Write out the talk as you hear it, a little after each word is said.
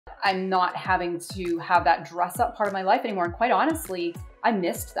I'm not having to have that dress up part of my life anymore. And quite honestly, I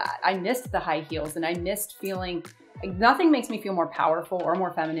missed that. I missed the high heels, and I missed feeling, nothing makes me feel more powerful or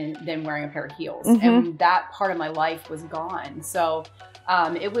more feminine than wearing a pair of heels. And that part of my life was gone. So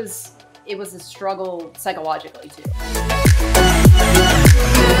it was a struggle psychologically too.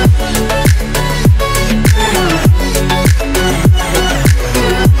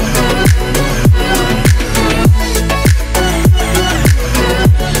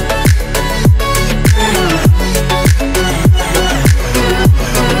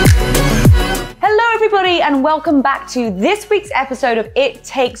 And welcome back to this week's episode of It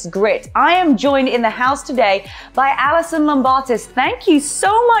Takes Grit. I am joined in the house today by Alison Lumbatis. Thank you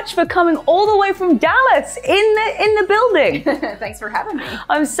so much for coming all the way from Dallas in the building. Thanks for having me.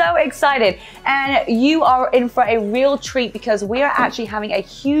 I'm so excited. And you are in for a real treat because we are actually having a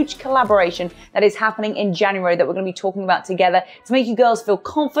huge collaboration that is happening in January that we're going to be talking about together to make you girls feel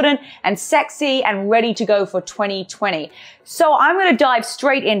confident and sexy and ready to go for 2020. So I'm going to dive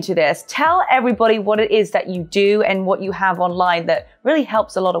straight into this. Tell everybody what it is that you do and what you have online that really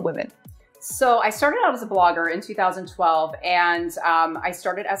helps a lot of women. So I started out as a blogger in 2012, and I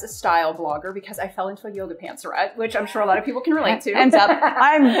started as a style blogger because I fell into a yoga pants rut, which I'm sure a lot of people can relate to. Hands up.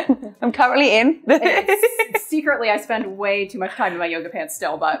 I'm currently in. Secretly, I spend way too much time in my yoga pants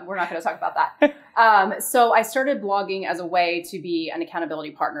still, but we're not going to talk about that. So I started blogging as a way to be an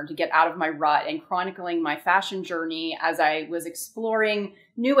accountability partner, to get out of my rut and chronicling my fashion journey as I was exploring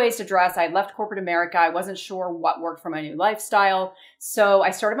new ways to dress. I left corporate America. I wasn't sure what worked for my new lifestyle. So I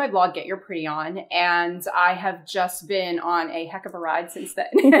started my blog, Get Your Pretty On, and I have just been on a heck of a ride since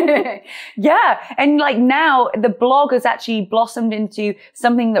then. Yeah. And like now the blog has actually blossomed into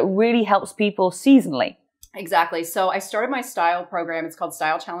something that really helps people seasonally. Exactly. So I started my style program. It's called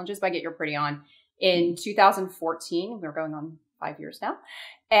Style Challenges by Get Your Pretty On in 2014. We're going on 5 years now.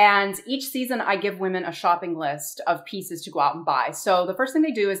 And each season I give women a shopping list of pieces to go out and buy. So the first thing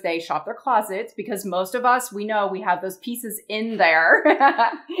they do is they shop their closets because most of us, we know we have those pieces in there.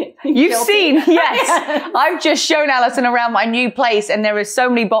 You've seen, yes. I've just shown Alison around my new place and there is so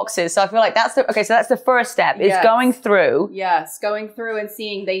many boxes. So I feel like that's so that's the first step is going through. Yes, going through and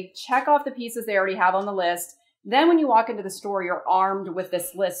seeing, they check off the pieces they already have on the list. Then when you walk into the store, you're armed with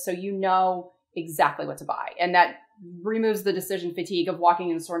this list so you know exactly what to buy. And that removes the decision fatigue of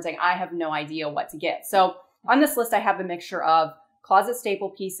walking in the store and saying, I have no idea what to get. So on this list, I have a mixture of closet staple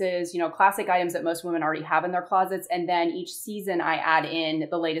pieces, classic items that most women already have in their closets. And then each season I add in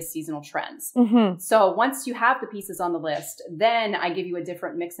the latest seasonal trends. So once you have the pieces on the list, then I give you a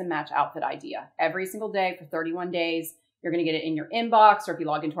different mix and match outfit idea every single day for 31 days. You're going to get it in your inbox, or if you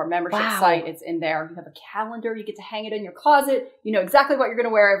log into our membership site, it's in there. You have a calendar. You get to hang it in your closet. You know exactly what you're going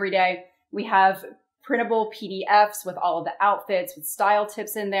to wear every day. We have printable PDFs with all of the outfits, with style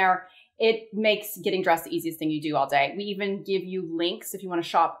tips in there. It makes getting dressed the easiest thing you do all day. We even give you links if you want to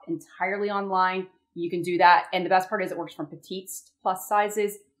shop entirely online. You can do that. And the best part is it works from petites to plus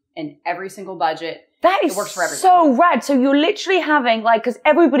sizes and every single budget. That is so rad. So you're literally having because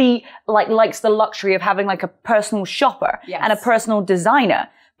everybody likes the luxury of having a personal shopper and a personal designer.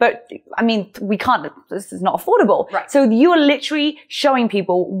 But I mean, this is not affordable. Right. So you are literally showing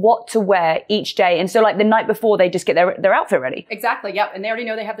people what to wear each day. And so the night before they just get their outfit ready. Exactly. Yep. And they already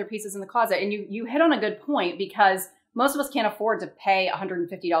know they have their pieces in the closet. And you hit on a good point because most of us can't afford to pay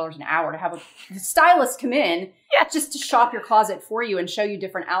 $150 an hour to have a stylist come in just to shop your closet for you and show you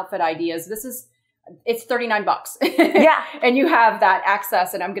different outfit ideas. It's $39. Yeah. And you have that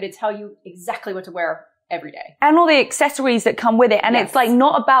access, and I'm going to tell you exactly what to wear every day. And all the accessories that come with it. And it's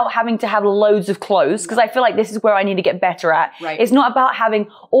not about having to have loads of clothes, because I feel like this is where I need to get better at. Right. It's not about having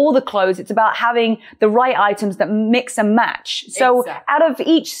all the clothes. It's about having the right items that mix and match. So out of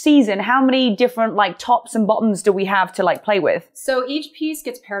each season, how many different tops and bottoms do we have to play with? So each piece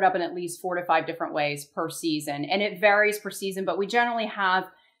gets paired up in at least 4 to 5 different ways per season. And it varies per season, but we generally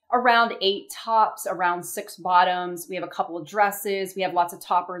have around 8 tops, around 6 bottoms. We have a couple of dresses. We have lots of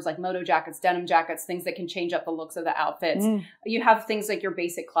toppers like moto jackets, denim jackets, things that can change up the looks of the outfits. You have things like your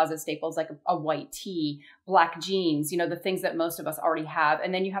basic closet staples, like a white tee, black jeans, the things that most of us already have.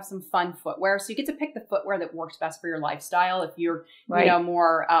 And then you have some fun footwear. So you get to pick the footwear that works best for your lifestyle. If you're,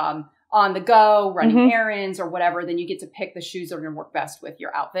 more on the go, running errands or whatever, then you get to pick the shoes that are going to work best with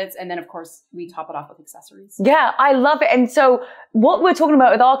your outfits. And then of course we top it off with accessories. Yeah, I love it. And so what we're talking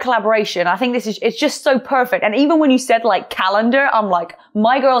about with our collaboration, I think it's just so perfect. And even when you said like calendar, I'm like,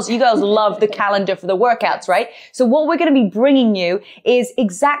 you girls love the calendar for the workouts, right? So what we're going to be bringing you is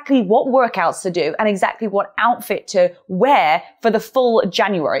exactly what workouts to do and exactly what outfit to wear for the full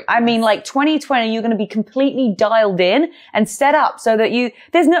January. I mean, like 2020, you're going to be completely dialed in and set up so that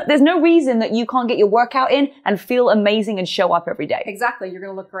there's no reason that you can't get your workout in and feel amazing and show up every day. Exactly. You're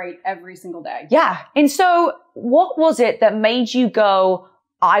going to look great every single day. Yeah. And so what was it that made you go,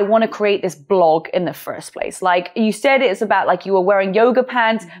 I want to create this blog in the first place? Like you said, it's about like you were wearing yoga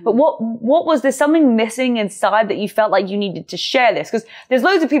pants, but what was there something missing inside that you felt like you needed to share this? Because there's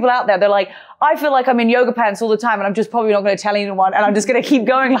loads of people out there. They're like, I feel like I'm in yoga pants all the time and I'm just probably not going to tell anyone and I'm just going to keep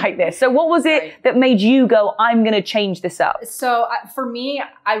going like this. So what was it that made you go, I'm going to change this up? So for me,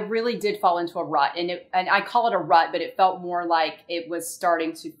 I really did fall into a rut and I call it a rut, but it felt more like it was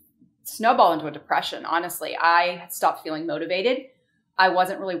starting to snowball into a depression. Honestly, I stopped feeling motivated. I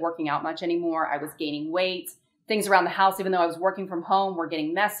wasn't really working out much anymore. I was gaining weight. Things around the house, even though I was working from home, were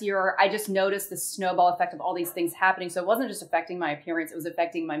getting messier. I just noticed the snowball effect of all these things happening. So it wasn't just affecting my appearance. It was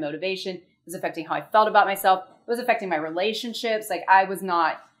affecting my motivation. It was affecting how I felt about myself. It was affecting my relationships. Like I was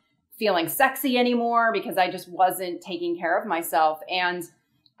not feeling sexy anymore because I just wasn't taking care of myself. And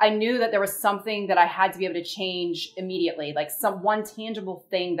I knew that there was something that I had to be able to change immediately, like one tangible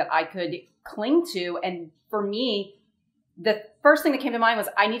thing that I could cling to. And for me, the first thing that came to mind was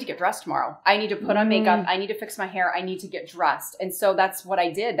I need to get dressed tomorrow. I need to put on makeup. I need to fix my hair. I need to get dressed. And so that's what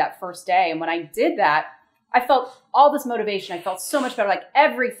I did that first day. And when I did that, I felt all this motivation. I felt so much better. Like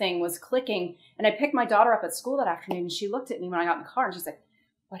everything was clicking. And I picked my daughter up at school that afternoon and she looked at me when I got in the car and she's like,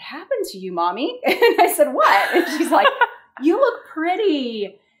 what happened to you, mommy? And I said, what? And she's like, you look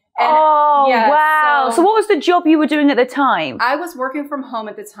pretty. And wow. So what was the job you were doing at the time? I was working from home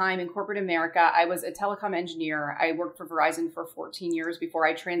at the time in corporate America. I was a telecom engineer. I worked for Verizon for 14 years before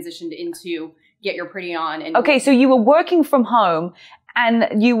I transitioned into Get Your Pretty On. And okay, so you were working from home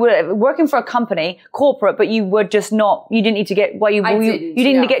and you were working for a company, corporate, but you were just not, you didn't need to get, you didn't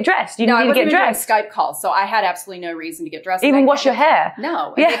need to get dressed. You didn't need to get dressed. Skype calls. So I had absolutely no reason to get dressed. Even wash your hair.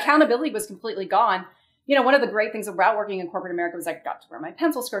 No. And the accountability was completely gone. You know, one of the great things about working in corporate America was I got to wear my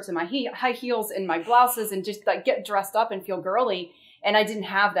pencil skirts and my high heels and my blouses and just like get dressed up and feel girly. And I didn't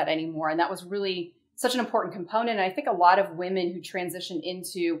have that anymore. And that was really such an important component. And I think a lot of women who transition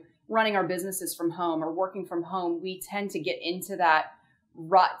into running our businesses from home or working from home, we tend to get into that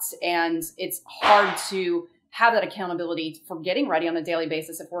rut. And it's hard to have that accountability for getting ready on a daily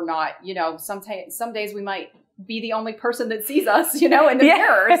basis if we're not, you know, some days we might be the only person that sees us, you know, in the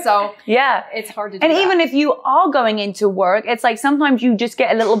mirror. So it's hard to do and that. even if you are going into work, it's like sometimes you just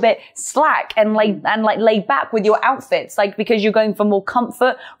get a little bit slack and laid back with your outfits, like because you're going for more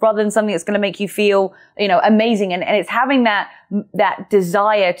comfort rather than something that's going to make you feel, you know, amazing. And it's having that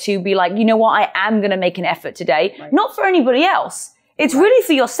desire to be like, you know what, I am going to make an effort today, not for anybody else. It's really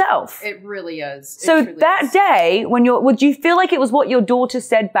for yourself. It really is. So that day, would you feel like it was what your daughter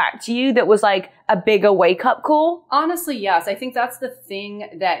said back to you that was like a bigger wake-up call? Honestly, yes. I think that's the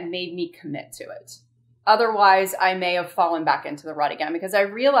thing that made me commit to it. Otherwise, I may have fallen back into the rut again because I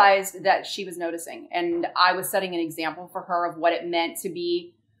realized that she was noticing and I was setting an example for her of what it meant to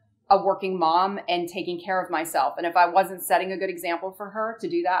be a working mom and taking care of myself. And if I wasn't setting a good example for her to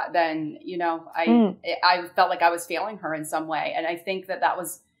do that, then, you know, I felt like I was failing her in some way. And I think that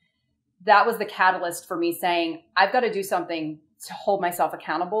was the catalyst for me saying, I've got to do something to hold myself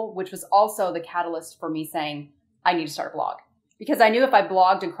accountable, which was also the catalyst for me saying, I need to start a blog. Because I knew if I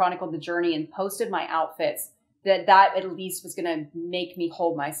blogged and chronicled the journey and posted my outfits, that at least was going to make me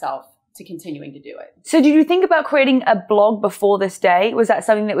hold myself to continuing to do it. So did you think about creating a blog before this day? Was that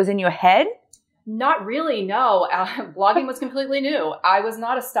something that was in your head? Not really, no. Blogging was completely new. I was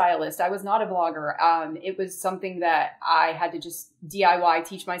not a stylist. I was not a blogger. It was something that I had to just DIY,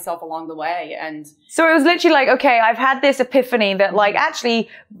 teach myself along the way. And so it was literally like, okay, I've had this epiphany that like actually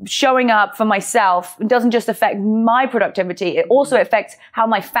showing up for myself doesn't just affect my productivity. It also affects how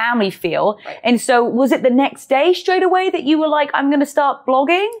my family feel. Right. And so was it the next day straight away that you were like, I'm going to start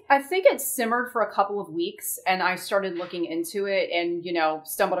blogging? I think it simmered for a couple of weeks and I started looking into it and, you know,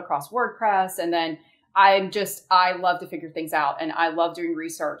 stumbled across WordPress. And then I love to figure things out and I love doing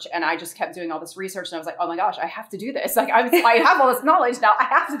research and I just kept doing all this research and I was like, oh my gosh, I have to do this. Like I have all this knowledge now. I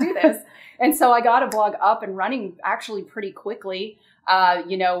have to do this. And so I got a blog up and running actually pretty quickly.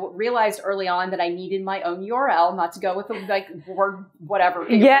 You know, realized early on that I needed my own URL, not to go with word, whatever,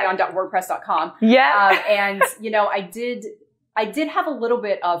 on .wordpress.com. Yeah. And, you know, I did I did have a little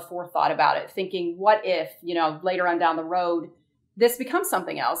bit of forethought about it, thinking, what if, later on down the road, this becomes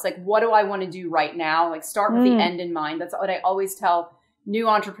something else? Like, what do I want to do right now? Like, start with the end in mind. That's what I always tell new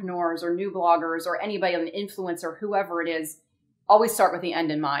entrepreneurs or new bloggers or anybody, an influencer, whoever it is. Always start with the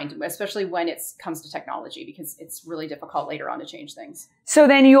end in mind, especially when it comes to technology, because it's really difficult later on to change things. So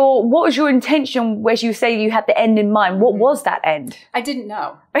then what was your intention where you say you had the end in mind? What was that end? I didn't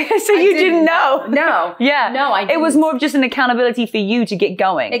know. So you didn't know? No. Yeah. No, I didn't. It was more of just an accountability for you to get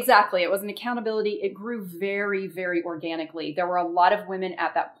going. Exactly. It was an accountability. It grew very, very organically. There were a lot of women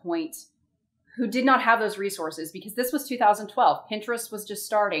at that point who did not have those resources, because this was 2012. Pinterest was just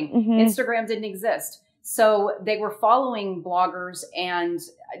starting. Instagram didn't exist. So they were following bloggers and,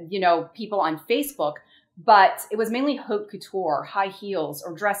 people on Facebook, but it was mainly haute couture, high heels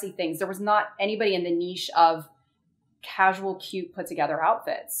or dressy things. There was not anybody in the niche of casual, cute, put together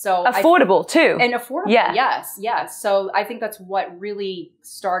outfits. So affordable too. And affordable. Yeah. Yes. So I think that's what really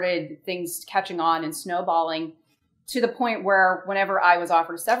started things catching on and snowballing, to the point where whenever I was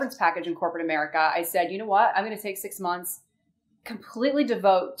offered a severance package in corporate America, I said, you know what, I'm going to take 6 months, completely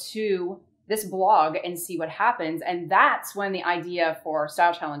devote to this blog and see what happens. And that's when the idea for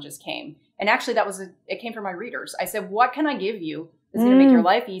Style Challenges came. And actually it came from my readers. I said, what can I give you that's going to make your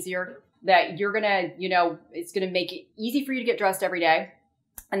life easier, that you're going to, it's going to make it easy for you to get dressed every day?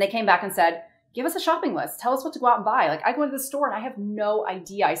 And they came back and said, give us a shopping list. Tell us what to go out and buy. Like, I go into the store and I have no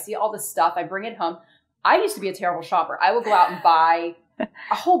idea. I see all this stuff. I bring it home. I used to be a terrible shopper. I would go out and buy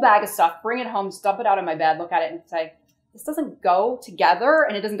a whole bag of stuff, bring it home, dump it out on my bed, look at it and say, this doesn't go together,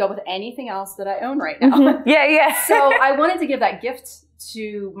 and it doesn't go with anything else that I own right now. Yeah. So I wanted to give that gift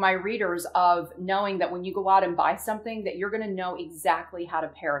to my readers of knowing that when you go out and buy something, that you're going to know exactly how to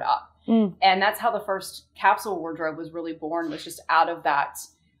pair it up. And that's how the first capsule wardrobe was really born, was just out of that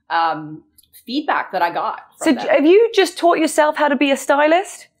feedback that I got from them. Have you just taught yourself how to be a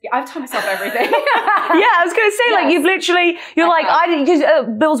stylist? Yeah, I've taught myself everything. Yeah, I was going to say, yes. Like, you've literally, I didn't,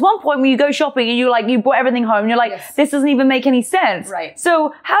 because there was one point when you go shopping and you brought everything home and you're like, this doesn't even make any sense. Right.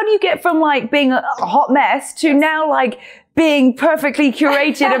 So how do you get from like being a hot mess to now like being perfectly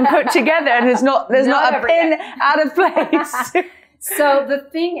curated and put together, and there's not a pin out of place? So the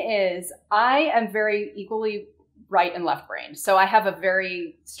thing is, I am very equally right and left brained. So I have a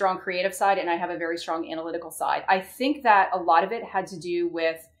very strong creative side and I have a very strong analytical side. I think that a lot of it had to do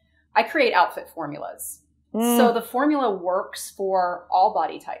with, I create outfit formulas. So the formula works for all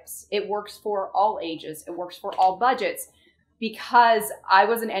body types. It works for all ages. It works for all budgets. Because I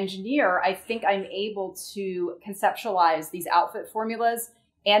was an engineer, I think I'm able to conceptualize these outfit formulas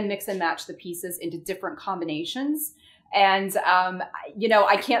and mix and match the pieces into different combinations. And,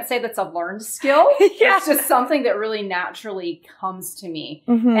 I can't say that's a learned skill. It's just something that really naturally comes to me.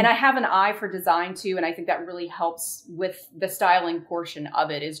 And I have an eye for design too. And I think that really helps with the styling portion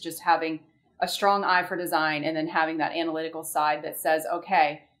of it, is just having a strong eye for design and then having that analytical side that says,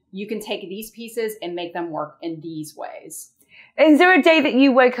 okay, you can take these pieces and make them work in these ways. Is there a day that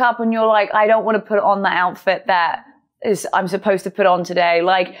you wake up and you're like, I don't want to put on the outfit that I'm supposed to put on today?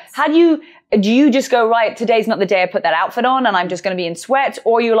 Like, how do you just go, right, today's not the day I put that outfit on and I'm just going to be in sweats?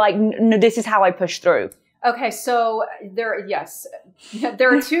 Or you're like, no, this is how I push through? Okay, so there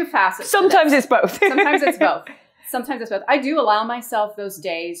are two facets. Sometimes it's both. Sometimes it's both. I do allow myself those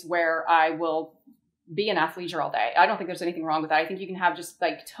days where I will be in athleisure all day. I don't think there's anything wrong with that. I think you can have just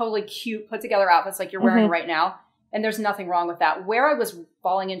like totally cute, put together outfits like you're wearing right now. And there's nothing wrong with that. Where I was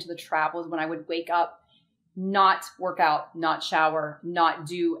falling into the trap was when I would wake up, not work out, not shower, not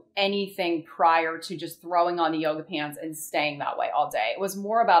do anything prior to just throwing on the yoga pants and staying that way all day. It was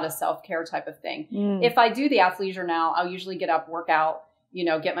more about a self-care type of thing. If I do the athleisure now, I'll usually get up, work out,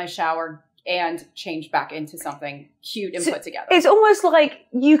 get my shower, and change back into something cute and put together. It's almost like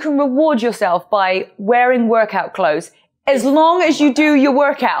you can reward yourself by wearing workout clothes as long as you do your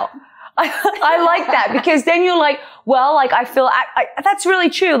workout. I like that, because then you're like, well, like I feel, that's really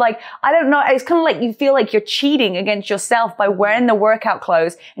true. Like, I don't know. It's kind of like you feel like you're cheating against yourself by wearing the workout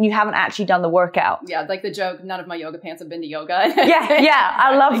clothes and you haven't actually done the workout. Yeah. Like the joke, none of my yoga pants have been to yoga. Yeah.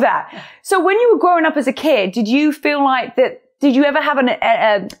 I love that. So when you were growing up as a kid, did you feel like that? Did you ever have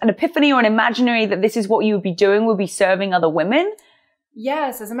an epiphany or an imaginary that this is what you would be doing, would be serving other women?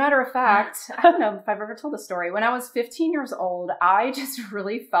 Yes, as a matter of fact, I don't know if I've ever told the story. When I was 15 years old, I just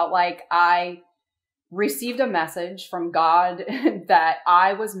really felt like I received a message from God that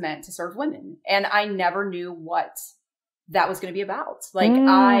I was meant to serve women. And I never knew what that was going to be about.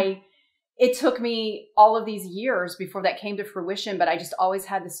 Like it took me all of these years before that came to fruition, but I just always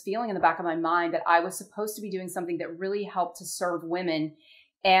had this feeling in the back of my mind that I was supposed to be doing something that really helped to serve women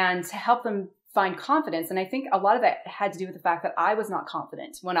and to help them find confidence. And I think a lot of that had to do with the fact that I was not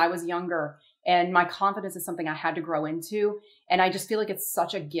confident when I was younger. And my confidence is something I had to grow into. And I just feel like it's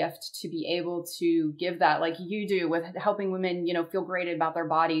such a gift to be able to give that, like you do with helping women, feel great about their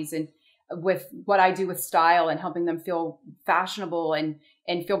bodies, and with what I do with style and helping them feel fashionable and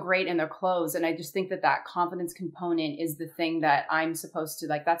feel great in their clothes. And I just think that confidence component is the thing that I'm supposed to,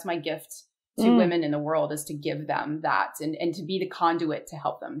 like, that's my gift to women in the world, is to give them that and to be the conduit to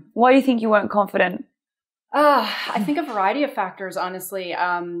help them. Why do you think you weren't confident? I think a variety of factors, honestly.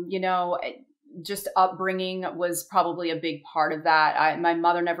 Just upbringing was probably a big part of that. My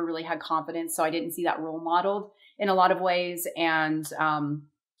mother never really had confidence, so I didn't see that role modeled in a lot of ways. And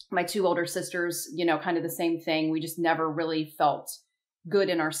my two older sisters, kind of the same thing. We just never really felt good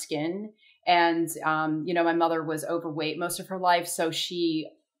in our skin. And, my mother was overweight most of her life, so she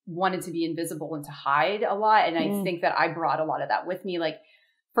wanted to be invisible and to hide a lot. And I think that I brought a lot of that with me. Like,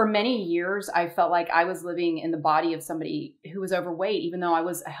 for many years, I felt like I was living in the body of somebody who was overweight, even though I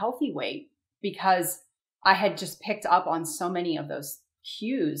was a healthy weight, because I had just picked up on so many of those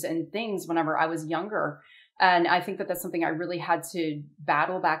cues and things whenever I was younger. And I think that that's something I really had to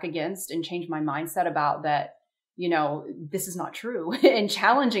battle back against and change my mindset about, that, this is not true, and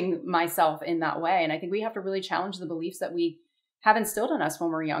challenging myself in that way. And I think we have to really challenge the beliefs that we have instilled in us when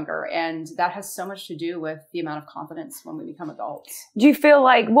we're younger. And that has so much to do with the amount of confidence when we become adults. Do you feel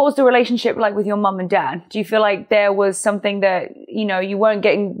like, what was the relationship like with your mum and dad? Do you feel like there was something that, you weren't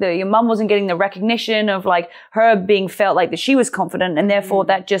getting, your mum wasn't getting the recognition of, like, her being felt like that she was confident, and therefore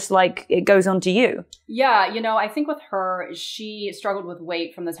that just, like, it goes on to you? Yeah. I think with her, she struggled with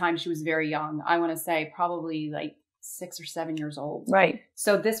weight from the time she was very young. I want to say probably like 6 or 7 years old. Right.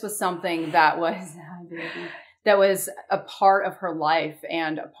 So this was something that was a part of her life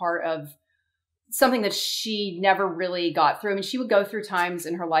and a part of something that she never really got through. I mean, she would go through times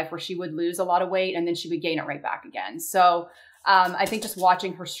in her life where she would lose a lot of weight and then she would gain it right back again. So I think just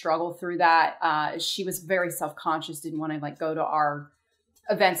watching her struggle through that, she was very self-conscious, didn't want to, like, go to our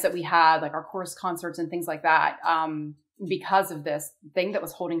events that we had, like our chorus concerts and things like that, because of this thing that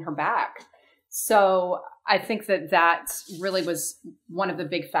was holding her back. So I think that really was one of the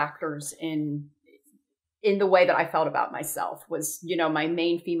big factors in the way that I felt about myself, was, my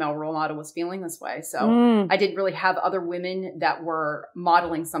main female role model was feeling this way. So I didn't really have other women that were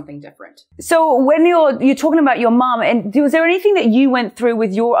modeling something different. So when you're talking about your mom, and was there anything that you went through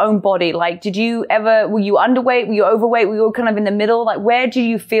with your own body? Like, were you underweight? Were you overweight? Were you kind of in the middle? Like, where do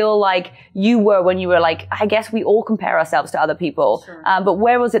you feel like you were when you were, like, I guess we all compare ourselves to other people. Sure. But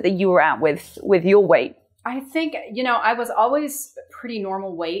where was it that you were at with your weight? I think, I was always pretty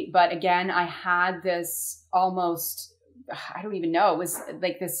normal weight, but again, I had this almost, I don't even know, it was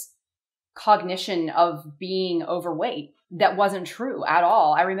like this cognition of being overweight that wasn't true at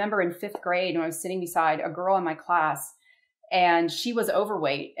all. I remember in 5th grade when I was sitting beside a girl in my class, and she was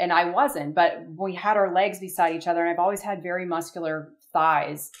overweight and I wasn't, but we had our legs beside each other, and I've always had very muscular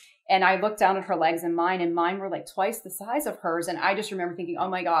thighs. And I looked down at her legs and mine were like twice the size of hers. And I just remember thinking, oh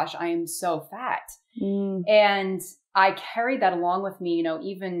my gosh, I am so fat. And I carried that along with me,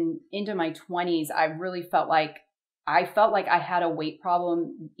 even into my 20s. I really felt like I had a weight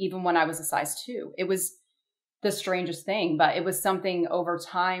problem even when I was a size 2. It was the strangest thing, but it was something over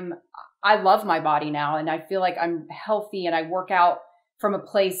time. I love my body now, and I feel like I'm healthy, and I work out from a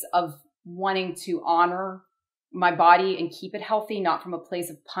place of wanting to honor my body and keep it healthy, not from a place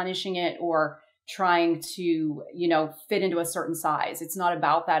of punishing it or trying to, fit into a certain size. It's not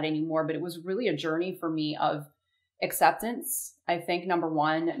about that anymore, but it was really a journey for me of acceptance, I think, number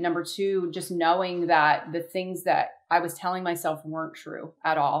one. Number two, just knowing that the things that I was telling myself weren't true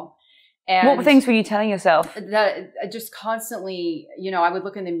at all. And what things were you telling yourself? That just constantly, I would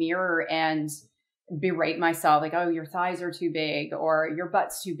look in the mirror and berate myself, like, oh, your thighs are too big, or your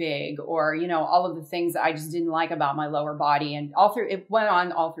butt's too big, or, all of the things that I just didn't like about my lower body. And it went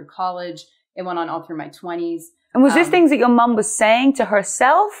on all through college. It went on all through my 20s. And was this things that your mum was saying to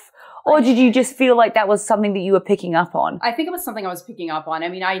herself? Or did you just feel like that was something that you were picking up on? I think it was something I was picking up on. I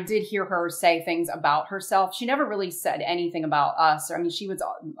mean, I did hear her say things about herself. She never really said anything about us. I mean,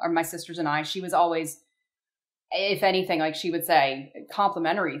 or my sisters and I, she was always, if anything, like, she would say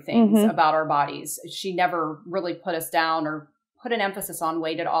complimentary things about our bodies. She never really put us down or put an emphasis on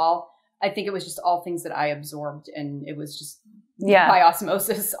weight at all. I think it was just all things that I absorbed, and it was just by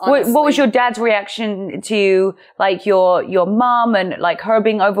osmosis, honestly. What was your dad's reaction to, like, your mom and, like, her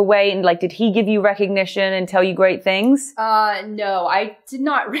being overweight, and, like, did he give you recognition and tell you great things? No, I didn't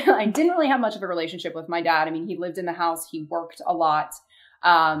really have much of a relationship with my dad. I mean, he lived in the house. He worked a lot.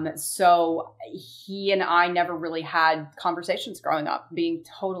 So he and I never really had conversations growing up, being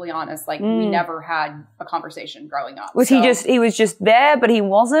totally honest. Like we never had a conversation growing up. He was just there, but he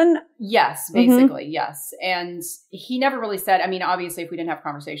wasn't? Yes, basically. Yes. And he never really said, I mean, obviously if we didn't have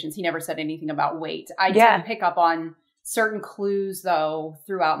conversations, he never said anything about weight. I did pick up on certain clues though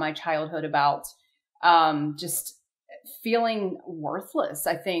throughout my childhood about, just feeling worthless,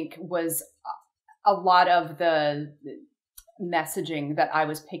 I think was a lot of the messaging that I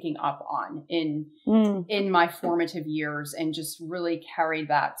was picking up on in my formative years, and just really carried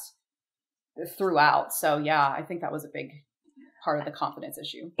that throughout. So yeah, I think that was a big part of the confidence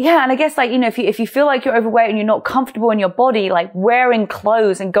issue. Yeah. And I guess like, you know, if you feel like you're overweight and you're not comfortable in your body, like wearing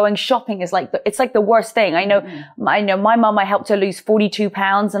clothes and going shopping is like, it's like the worst thing. I know my mum, I helped her lose 42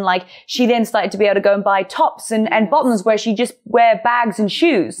 pounds, and like she then started to be able to go and buy tops and bottoms where she just wear bags and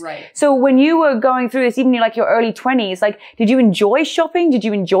shoes. Right. So when you were going through this, even in like your early 20s, like, did you enjoy shopping? Did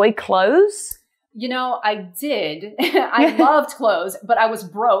you enjoy clothes? You know, I did. I loved clothes, but I was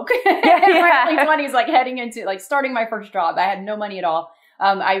broke in my early 20s, like heading into like starting my first job. I had no money at all.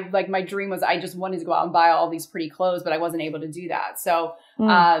 My dream was I just wanted to go out and buy all these pretty clothes, but I wasn't able to do that. So,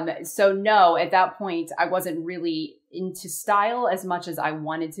 so no, at that point, I wasn't really into style as much as I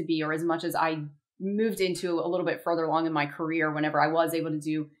wanted to be, or as much as I moved into a little bit further along in my career whenever I was able to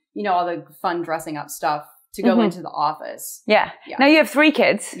do, you know, all the fun dressing up stuff to go into the office. Yeah. Now you have 3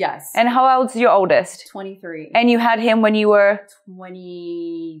 kids. Yes. And how old's your oldest? 23. And you had him when you were?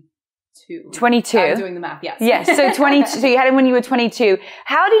 22. 22. I'm doing the math, yes. Yes. So 22. So you had him when you were 22.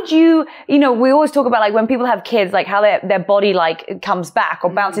 How did you know, we always talk about like when people have kids, like how their body like comes back or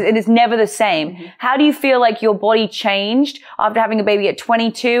bounces, and it's never the same. How do you feel like your body changed after having a baby at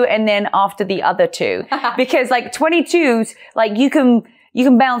 22 and then after the other 2? Because like 22's, like you can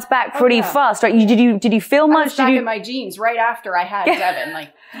bounce back pretty fast, right? Did you feel much? I was back in my jeans right after I had Devin,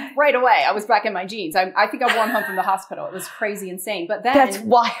 like right away. I was back in my jeans. I think I wore them home from the hospital. It was crazy insane. But then that's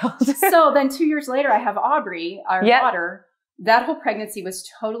wild. So then 2 years later, I have Aubrey, our daughter. That whole pregnancy was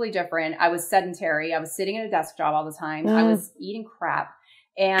totally different. I was sedentary. I was sitting at a desk job all the time. I was eating crap.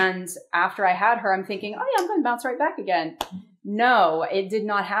 And after I had her, I'm thinking, oh yeah, I'm going to bounce right back again. No, it did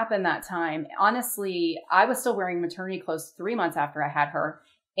not happen that time. Honestly, I was still wearing maternity clothes 3 months after I had her.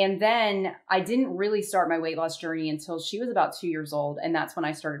 And then I didn't really start my weight loss journey until she was about 2 years old. And that's when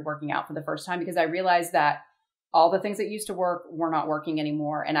I started working out for the first time, because I realized that all the things that used to work were not working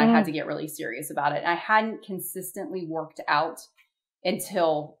anymore. And I had to get really serious about it. And I hadn't consistently worked out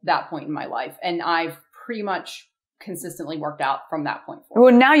until that point in my life. And I've pretty much consistently worked out from that point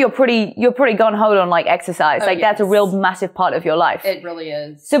forward. Well, now you're pretty gun ho on like exercise. Like that's a real massive part of your life. It really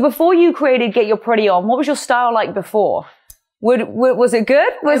is. So before you created Get Your Pretty On, what was your style like before? Was it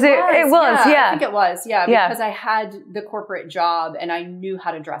good? It was. Yeah. I think it was. Yeah. Because I had the corporate job and I knew how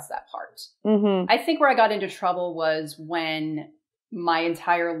to dress that part. I think where I got into trouble was when my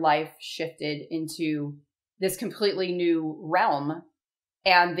entire life shifted into this completely new realm.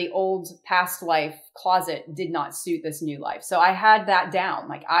 And the old past life closet did not suit this new life. So I had that down.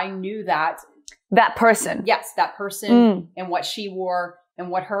 Like I knew that person. Yes, that person and what she wore and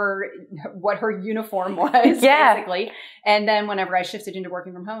what her uniform was basically. And then whenever I shifted into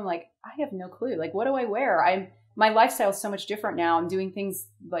working from home, like I have no clue. Like what do I wear? My lifestyle is so much different now. I'm doing things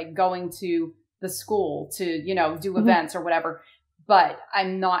like going to the school to, you know, do events or whatever. But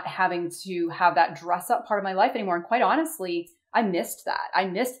I'm not having to have that dress up part of my life anymore. And quite honestly, I missed that. I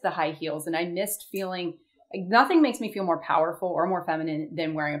missed the high heels, and I missed feeling like nothing makes me feel more powerful or more feminine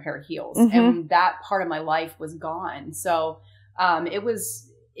than wearing a pair of heels. And that part of my life was gone. So it was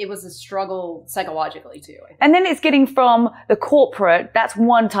a struggle psychologically too. And then it's getting from the corporate, that's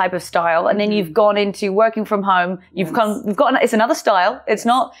one type of style. And then you've gone into working from home. It's another style.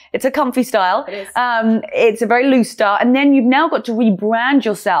 It's a comfy style. It is. It's a very loose style. And then you've now got to rebrand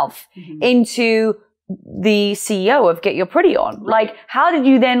yourself into the CEO of Get Your Pretty On. Like, how did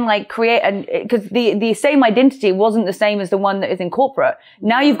you then like create because the same identity wasn't the same as the one that is in corporate.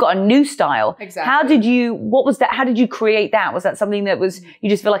 Now you've got a new style. Exactly. What was that? How did you create that? Was that something that was, you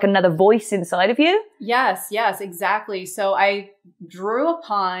just feel like another voice inside of you? Yes, exactly. So I drew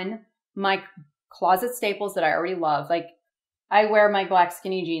upon my closet staples that I already love. Like I wear my black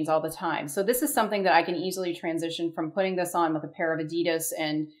skinny jeans all the time. So this is something that I can easily transition from putting this on with a pair of Adidas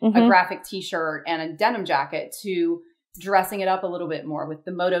and a graphic t-shirt and a denim jacket to dressing it up a little bit more with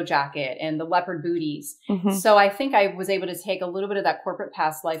the moto jacket and the leopard booties. So I think I was able to take a little bit of that corporate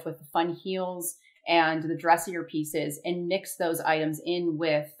past life with the fun heels and the dressier pieces and mix those items in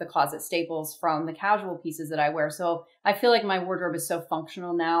with the closet staples from the casual pieces that I wear. So I feel like my wardrobe is so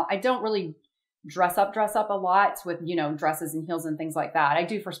functional now. I don't really dress up a lot with, you know, dresses and heels and things like that. I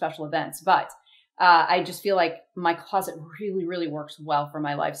do for special events, but I just feel like my closet really, really works well for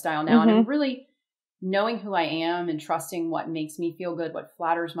my lifestyle now. And I'm really knowing who I am and trusting what makes me feel good, what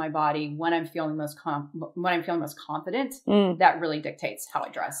flatters my body when I'm feeling most confident, that really dictates how I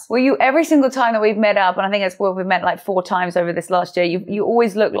dress. Well, every single time that we've met up, and I think we've met like 4 times over this last year, you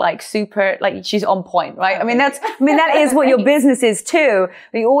always look like super, like she's on point, right? I mean, that is what your business is too.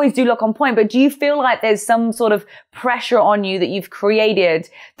 You always do look on point, but do you feel like there's some sort of pressure on you that you've created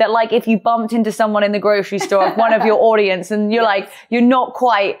that, like, if you bumped into someone in the grocery store, one of your audience, and you're like, you're not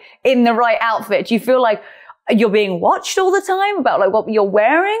quite in the right outfit, do you feel like you're being watched all the time about like what you're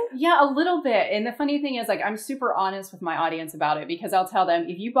wearing? Yeah, a little bit. And the funny thing is, like, I'm super honest with my audience about it, because I'll tell them,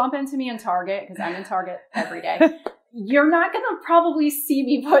 if you bump into me in Target, because I'm in Target every day, you're not going to probably see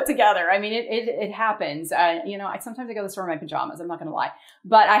me put together. I mean, it happens. You know, sometimes I go to the store in my pajamas. I'm not going to lie,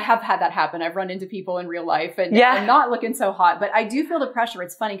 but I have had that happen. I've run into people in real life and I'm not looking so hot, but I do feel the pressure.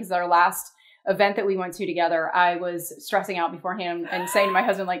 It's funny because our last event that we went to together, I was stressing out beforehand and saying to my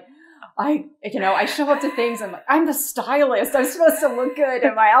husband, like, I show up to things and I'm the stylist. I'm supposed to look good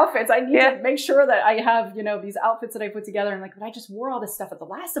in my outfits. I need to make sure that I have, you know, these outfits that I put together. And like, but I just wore all this stuff at the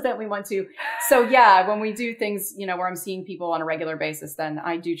last event we went to. So yeah, when we do things, you know, where I'm seeing people on a regular basis, then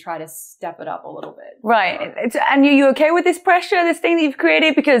I do try to step it up a little bit. Right. And you okay with this pressure, this thing that you've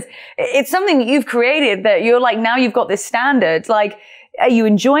created? Because it's something that you've created that you're like, now you've got this standard. Like, are you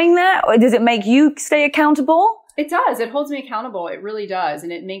enjoying that? Or does it make you stay accountable? It does. It holds me accountable. It really does.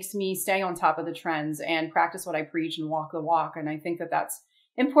 And it makes me stay on top of the trends and practice what I preach and walk the walk. And I think that that's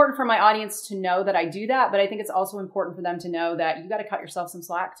important for my audience to know that I do that. But I think it's also important for them to know that you got to cut yourself some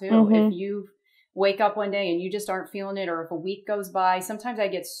slack too. If you wake up one day and you just aren't feeling it, or if a week goes by, sometimes I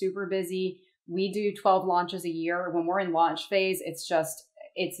get super busy. We do 12 launches a year. When we're in launch phase,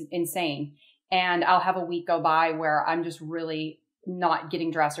 it's insane. And I'll have a week go by where I'm just really not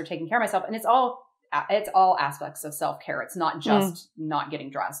getting dressed or taking care of myself. And it's all aspects of self-care. It's not just not getting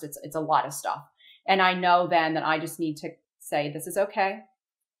dressed. It's a lot of stuff. And I know then that I just need to say, this is okay.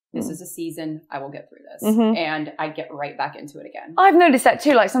 This is a season. I will get through this. And I get right back into it again. I've noticed that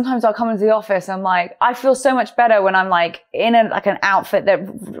too. Like sometimes I'll come into the office and I'm like, I feel so much better when I'm like in an outfit that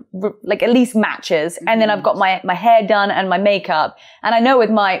like at least matches. And then I've got my hair done and my makeup. And I know with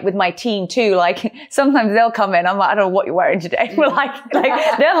my team too, like sometimes they'll come in. I'm like, I don't know what you're wearing today. We're like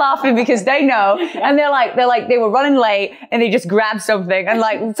they're laughing because they know. And they're like, they were running late and they just grabbed something. And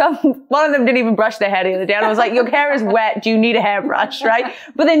like one of them didn't even brush their hair the other day. And I was like, your hair is wet. Do you need a hairbrush? Right.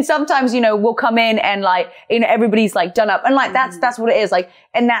 But then sometimes, you know, we'll come in and like, you know, everybody's like done up and like, that's what it is. Like,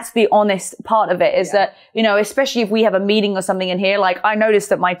 and that's the honest part of it is that, you know, especially if we have a meeting or something in here, like I noticed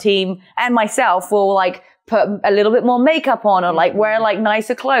that my team and myself will like put a little bit more makeup on or like wear like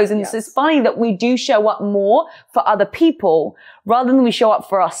nicer clothes. And it's funny that we do show up more for other people rather than we show up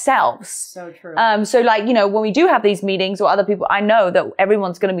for ourselves. So true. So like, you know, when we do have these meetings or other people, I know that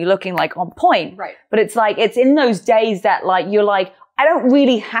everyone's going to be looking like on point. Right. But it's like, it's in those days that like, you're like, I don't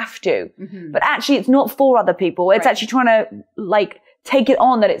really have to, but actually it's not for other people. It's actually trying to like take it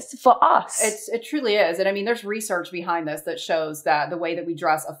on that it's for us. It truly is. And I mean, there's research behind this that shows that the way that we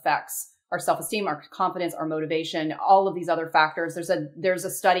dress affects our self-esteem, our confidence, our motivation, all of these other factors. There's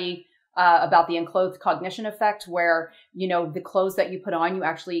a study about the enclothed cognition effect where, you know, the clothes that you put on, you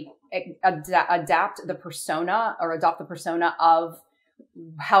actually adapt the persona or adopt the persona of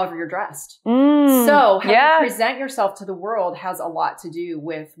however you're dressed. So how you present yourself to the world has a lot to do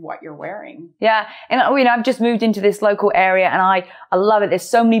with what you're wearing. Yeah. And you know, I've just moved into this local area and I love it. There's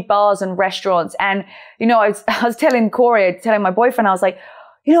so many bars and restaurants. And, you know, I was telling my boyfriend, I was like,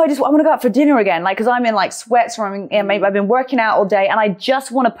 you know, I want to go out for dinner again. Like, cause I'm in like sweats or maybe I've been working out all day and I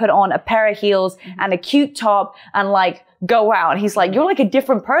just want to put on a pair of heels and a cute top and like go out. And he's like, you're like a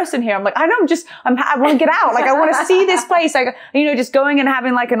different person here. I'm like, I know, I want to get out. Like, I want to see this place. Like, you know, just going and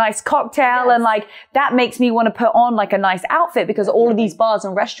having like a nice cocktail and like that makes me want to put on like a nice outfit because all of these bars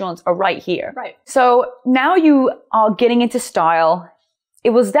and restaurants are right here. Right. So now you are getting into style.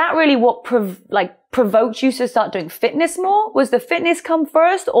 Was that really what provoked you to start doing fitness more? Was the fitness come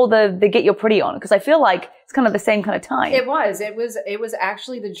first or the get your pretty on? Because I feel like it's kind of the same kind of time. It was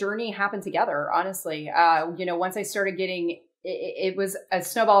actually the journey happened together, honestly. You know, once I started getting, it was a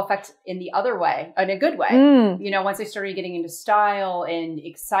snowball effect in the other way, in a good way. You know, once I started getting into style and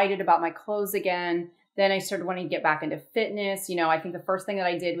excited about my clothes again, then I started wanting to get back into fitness. You know, I think the first thing that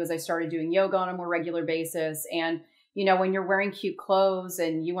I did was I started doing yoga on a more regular basis. And you know, when you're wearing cute clothes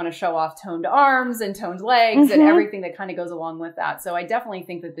and you want to show off toned arms and toned legs and everything that kind of goes along with that. So I definitely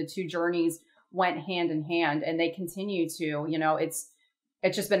think that the two journeys went hand in hand and they continue to, you know, it's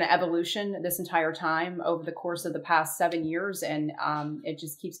it's just been an evolution this entire time over the course of the past 7 years. And it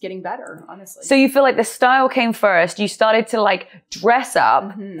just keeps getting better, honestly. So you feel like the style came first. You started to like dress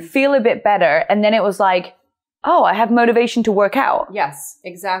up, feel a bit better. And then it was like, oh, I have motivation to work out. Yes,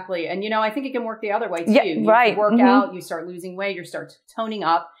 exactly. And, I think it can work the other way too. Yeah, you right. work out, you start losing weight, you start toning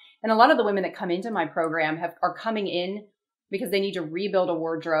up. And a lot of the women that come into my program are coming in because they need to rebuild a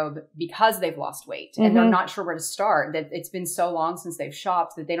wardrobe because they've lost weight and they're not sure where to start. That it's been so long since they've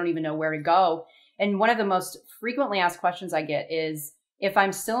shopped that they don't even know where to go. And one of the most frequently asked questions I get is, if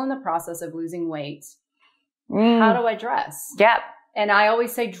I'm still in the process of losing weight, how do I dress? Yep. And I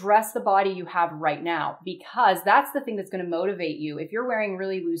always say, dress the body you have right now, because that's the thing that's going to motivate you. If you're wearing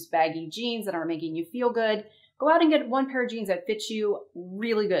really loose, baggy jeans that aren't making you feel good, go out and get one pair of jeans that fits you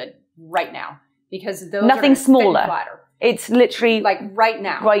really good right now, because those nothing are smaller. flatter. It's literally like right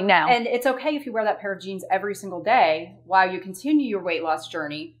now. Right now. And it's okay if you wear that pair of jeans every single day while you continue your weight loss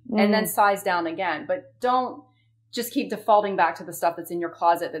journey and then size down again. But don't just keep defaulting back to the stuff that's in your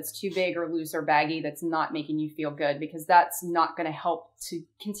closet that's too big or loose or baggy that's not making you feel good, because that's not going to help to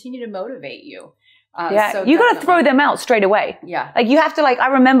continue to motivate you. So you got to throw them out straight away. Yeah. Like you have to, I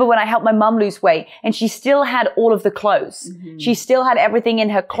remember when I helped my mum lose weight and she still had all of the clothes. She still had everything in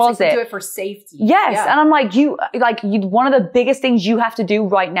her closet. It's like you do it for safety. Yes. Yeah. And I'm like, one of the biggest things you have to do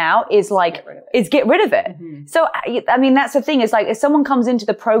right now is get rid of it. So, I mean, that's the thing is like, if someone comes into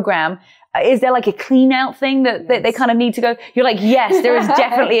the program, is there like a clean out thing that they kind of need to go? You're like, yes, there is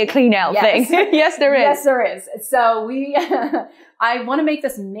definitely a clean out thing. Yes, there is. Yes, there is. So I want to make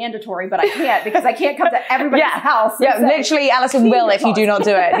this mandatory, but I can't, because I can't come to everybody's house. Yeah, literally Alison will if you do not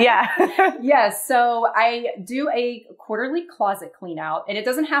do it. Yeah. Yes. So I do a quarterly closet clean out, and it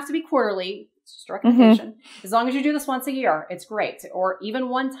doesn't have to be quarterly. It's just a recommendation. As long as you do this once a year, it's great. Or even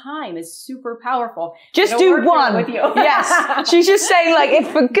one time is super powerful. Just do one. With you. Yes. She's just saying, like,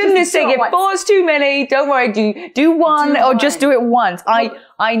 if for goodness sake, if four's too many, don't worry, do one or just do it once.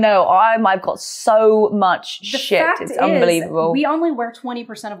 I know. I've got so much shit. It's unbelievable. We only wear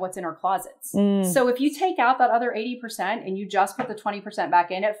 20% of what's in our closets. So if you take out that other 80% and you just put the 20% back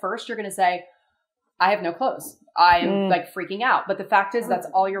in, at first you're going to say, I have no clothes. I'm like freaking out. But the fact is that's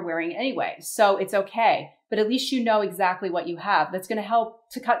all you're wearing anyway. So it's okay. But at least you know exactly what you have. That's going to help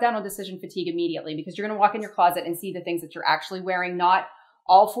to cut down on decision fatigue immediately, because you're going to walk in your closet and see the things that you're actually wearing, not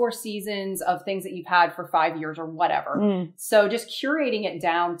all 4 seasons of things that you've had for 5 years or whatever. So just curating it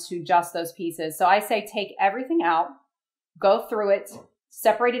down to just those pieces. So I say take everything out, go through it,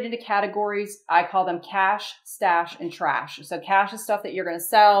 separate it into categories. I call them cash, stash, and trash. So cash is stuff that you're going to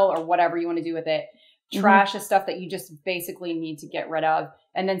sell or whatever you want to do with it. Trash is stuff that you just basically need to get rid of.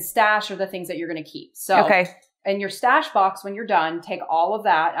 And then stash are the things that you're going to keep. So in your stash box, when you're done, take all of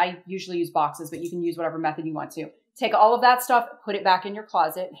that. I usually use boxes, but you can use whatever method you want to. Take all of that stuff, put it back in your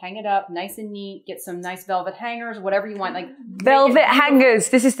closet, hang it up nice and neat, get some nice velvet hangers, whatever you want. Like velvet hangers.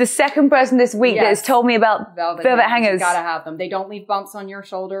 This is the second person this week that has told me about velvet hangers. You gotta have them. They don't leave bumps on your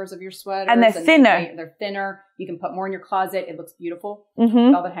shoulders of your sweaters. And they're thinner. They're thinner. You can put more in your closet. It looks beautiful.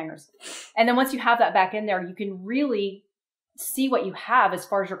 Velvet hangers. And then once you have that back in there, you can really see what you have as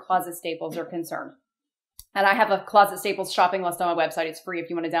far as your closet staples are concerned. And I have a closet staples shopping list on my website. It's free if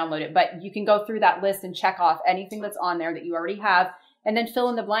you want to download it. But you can go through that list and check off anything that's on there that you already have, and then fill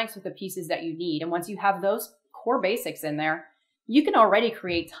in the blanks with the pieces that you need. And once you have those core basics in there, you can already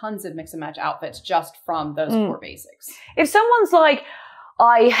create tons of mix and match outfits just from those core basics. If someone's like,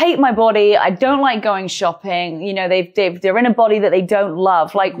 I hate my body, I don't like going shopping, you know, they're in a body that they don't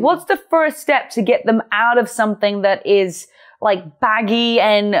love. Like, what's the first step to get them out of something that is like baggy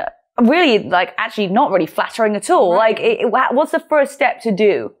and really like actually not really flattering at all? Like what's the first step to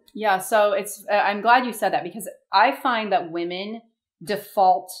do? Yeah. So I'm glad you said that, because I find that women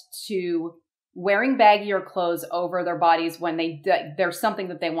default to wearing baggier clothes over their bodies when there's something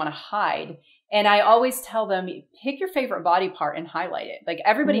that they want to hide. And I always tell them, pick your favorite body part and highlight it. Like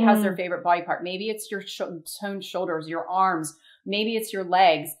everybody has their favorite body part. Maybe it's your toned shoulders, your arms, maybe it's your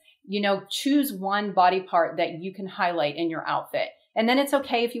legs. You know, choose one body part that you can highlight in your outfit. And then it's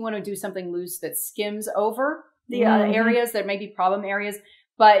okay if you want to do something loose that skims over the areas that may be problem areas,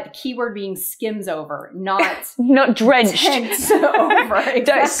 but keyword being skims over, not not drenched. Over. Exactly.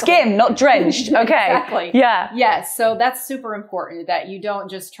 Don't skim, not drenched. Okay. Exactly. Yeah. Yes. So that's super important, that you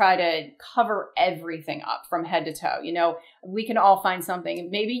don't just try to cover everything up from head to toe. You know, we can all find something.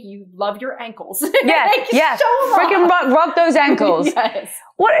 Maybe you love your ankles. Yeah. Yeah. Freaking rock those ankles. Yes.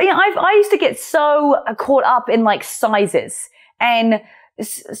 I used to get so caught up in like sizes. And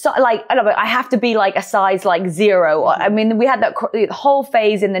so like, I don't know, I have to be like a size like 0. I mean, we had that whole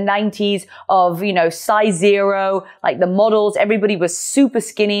phase in the 90s of, you know, size 0, like the models, everybody was super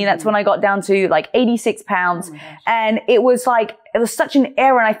skinny. That's when I got down to like 86 pounds. And it was like, it was such an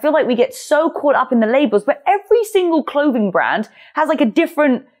error. And I feel like we get so caught up in the labels, but every single clothing brand has like a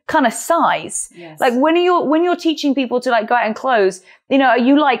different kind of size. Yes. Like when you're teaching people to like go out and clothes, you know, are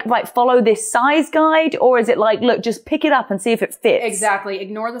you like, right, follow this size guide, or is it like, look, just pick it up and see if it fits? Exactly.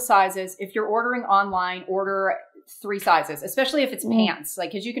 Ignore the sizes. If you're ordering online, order 3 sizes, especially if it's pants,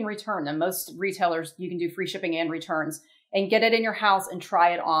 like, cause you can return them. Most retailers, you can do free shipping and returns, and get it in your house and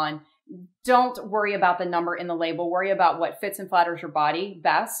try it on. Don't worry about the number in the label. Worry about what fits and flatters your body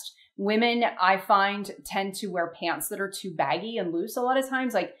best. Women, I find, tend to wear pants that are too baggy and loose a lot of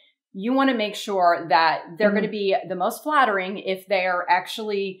times. Like, you want to make sure that they're going to be the most flattering if they're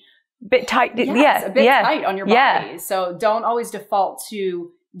actually a bit tight. Yes, a bit tight on your body. So don't always default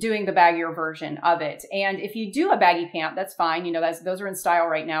to doing the baggier version of it. And if you do a baggy pant, that's fine. You know, those are in style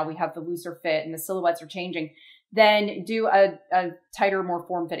right now. We have the looser fit and the silhouettes are changing. Then do a tighter, more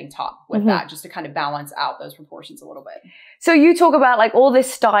form-fitting top with that, just to kind of balance out those proportions a little bit. So you talk about like all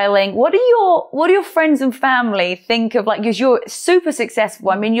this styling. What do your friends and family think of, like, because you're super successful.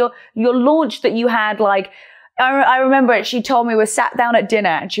 I mean, your launch that you had, like, I remember it. She told me, we sat down at dinner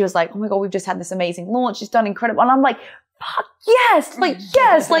and she was like, oh my God, we've just had this amazing launch. It's done incredible. And I'm like, fuck yes, like,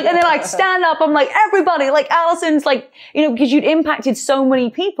 yes. Like, and then I stand up, I'm like, everybody, like Alison's like, you know, because you'd impacted so many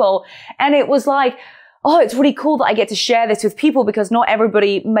people. And it was like, oh, it's really cool that I get to share this with people, because not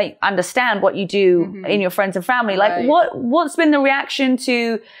everybody may understand what you do in your friends and family. Like, what's been the reaction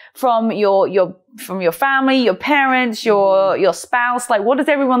from your family, your parents, your spouse? Like, what does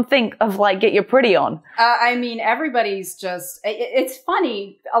everyone think of like Get Your Pretty On? I mean, everybody's just, it's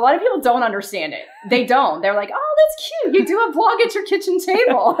funny. A lot of people don't understand it. They don't. They're like, oh, that's cute. You do a vlog at your kitchen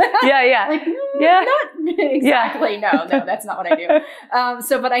table. Yeah. Like, not exactly. No, that's not what I do.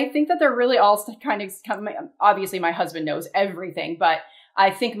 But I think that they're really all kind of, obviously my husband knows everything, but I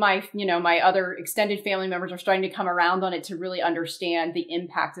think my other extended family members are starting to come around on it to really understand the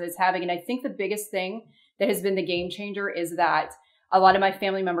impact that it's having. And I think the biggest thing that has been the game changer is that a lot of my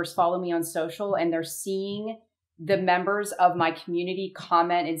family members follow me on social, and they're seeing the members of my community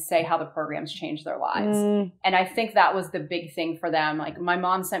comment and say how the program's changed their lives. And I think that was the big thing for them. Like, my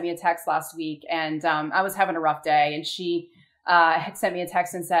mom sent me a text last week, and I was having a rough day, and she had sent me a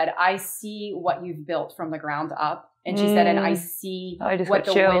text and said, I see what you've built from the ground up. And she said, and I see what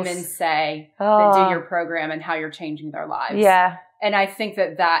the women say that do your program and how you're changing their lives. Yeah. And I think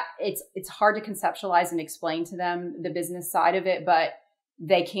that it's hard to conceptualize and explain to them the business side of it, but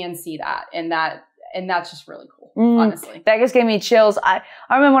they can see that. And that's just really cool, honestly. That just gave me chills. I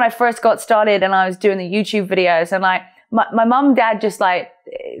remember when I first got started and I was doing the YouTube videos, and like, my mom and dad just like,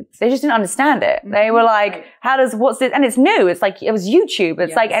 they just didn't understand it. They were like, what's this? And it's new. It's like, it was YouTube.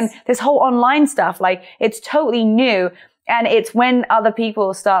 It's like, and this whole online stuff, like, it's totally new. And it's when other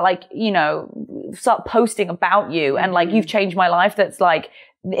people start like, you know, start posting about you and like, you've changed my life. That's like,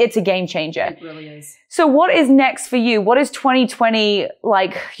 it's a game changer. It really is. So what is next for you? What is 2020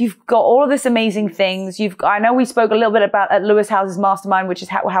 like? You've got all of this amazing things. I know we spoke a little bit about at Lewis House's Mastermind, which is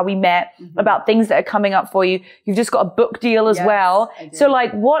how we met, about things that are coming up for you. You've just got a book deal as well. So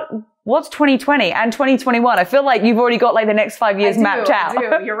like, what's 2020 and 2021? I feel like you've already got like the next 5 years mapped out.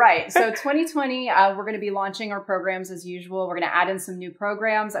 I do. You're right. So 2020, we're going to be launching our programs as usual. We're going to add in some new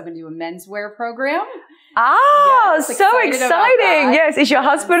programs. I'm going to do a menswear program. Yes, so exciting. Yes. Is your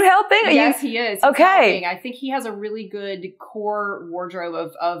husband helping? Yes, he is. He's okay. Helping. I think he has a really good core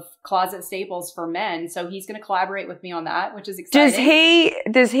wardrobe of closet staples for men. So he's going to collaborate with me on that, which is exciting.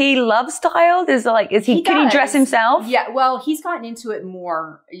 Does he love style? Can he dress himself? Yeah. Well, he's gotten into it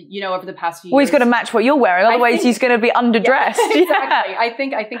more, you know, over the past few years. Well, he's got to match what you're wearing. Otherwise, he's going to be underdressed. Yeah, exactly. I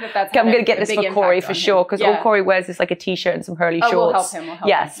think that's. I'm going to get this for Corey for sure, because all Corey wears is like a t-shirt and some Hurley shorts. We'll help him.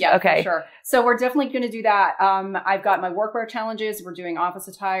 Yes. Yeah. Okay. For sure. So we're definitely going to do that. I've got my workwear challenges. We're doing office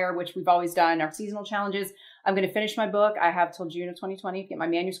attire, which we've always done, our seasonal challenges. I'm going to finish my book. I have till June of 2020 to get my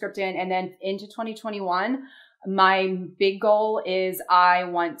manuscript in. And then into 2021, my big goal is I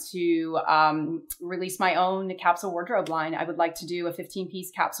want to release my own capsule wardrobe line. I would like to do a 15-piece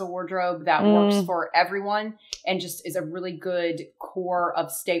capsule wardrobe that works for everyone and just is a really good core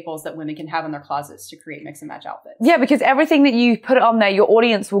of staples that women can have in their closets to create mix and match outfits. Yeah, because everything that you put on there, your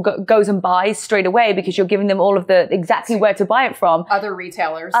audience will goes and buys straight away, because you're giving them all of the exactly where to buy it from. Other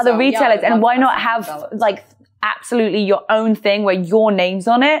retailers. And why not have like absolutely your own thing where your name's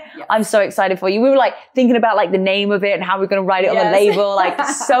on it. Yes. I'm so excited for you. We were like thinking about like the name of it and how we're going to write it on the label. Like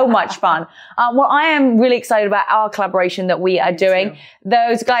so much fun. Well, I am really excited about our collaboration that we are doing.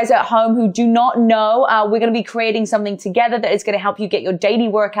 Those guys at home who do not know, we're going to be creating something together that is going to help you get your daily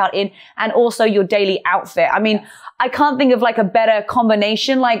workout in and also your daily outfit. I mean, I can't think of like a better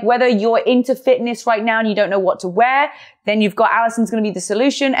combination. Like whether you're into fitness right now and you don't know what to wear, then you've got Alison's going to be the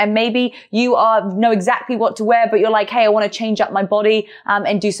solution. And maybe you know exactly what to wear, but you're like, hey, I want to change up my body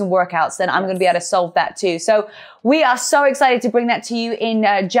and do some workouts. Then I'm going to be able to solve that too. So we are so excited to bring that to you in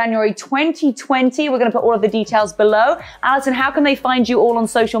January 2020. We're going to put all of the details below. Alison, how can they find you all on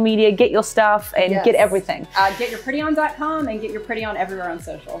social media, get your stuff and get everything? Getyourprettyon.com and get your pretty on everywhere on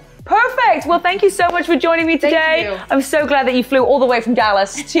social. Perfect. Well, thank you so much for joining me today. Thank you. I'm so glad that you flew all the way from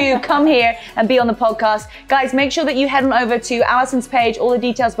Dallas to come here and be on the podcast. Guys, make sure that you head on over to Alison's page, all the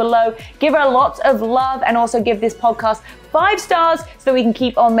details below. Give her lots of love and also give this podcast 5 stars so that we can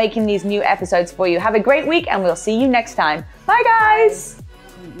keep on making these new episodes for you. Have a great week and we'll see you next time. Bye, guys.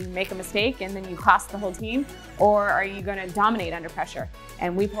 You make a mistake and then you cost the whole team, or are you going to dominate under pressure?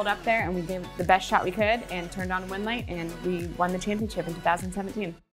 And we pulled up there and we gave the best shot we could and turned on a win light and we won the championship in 2017.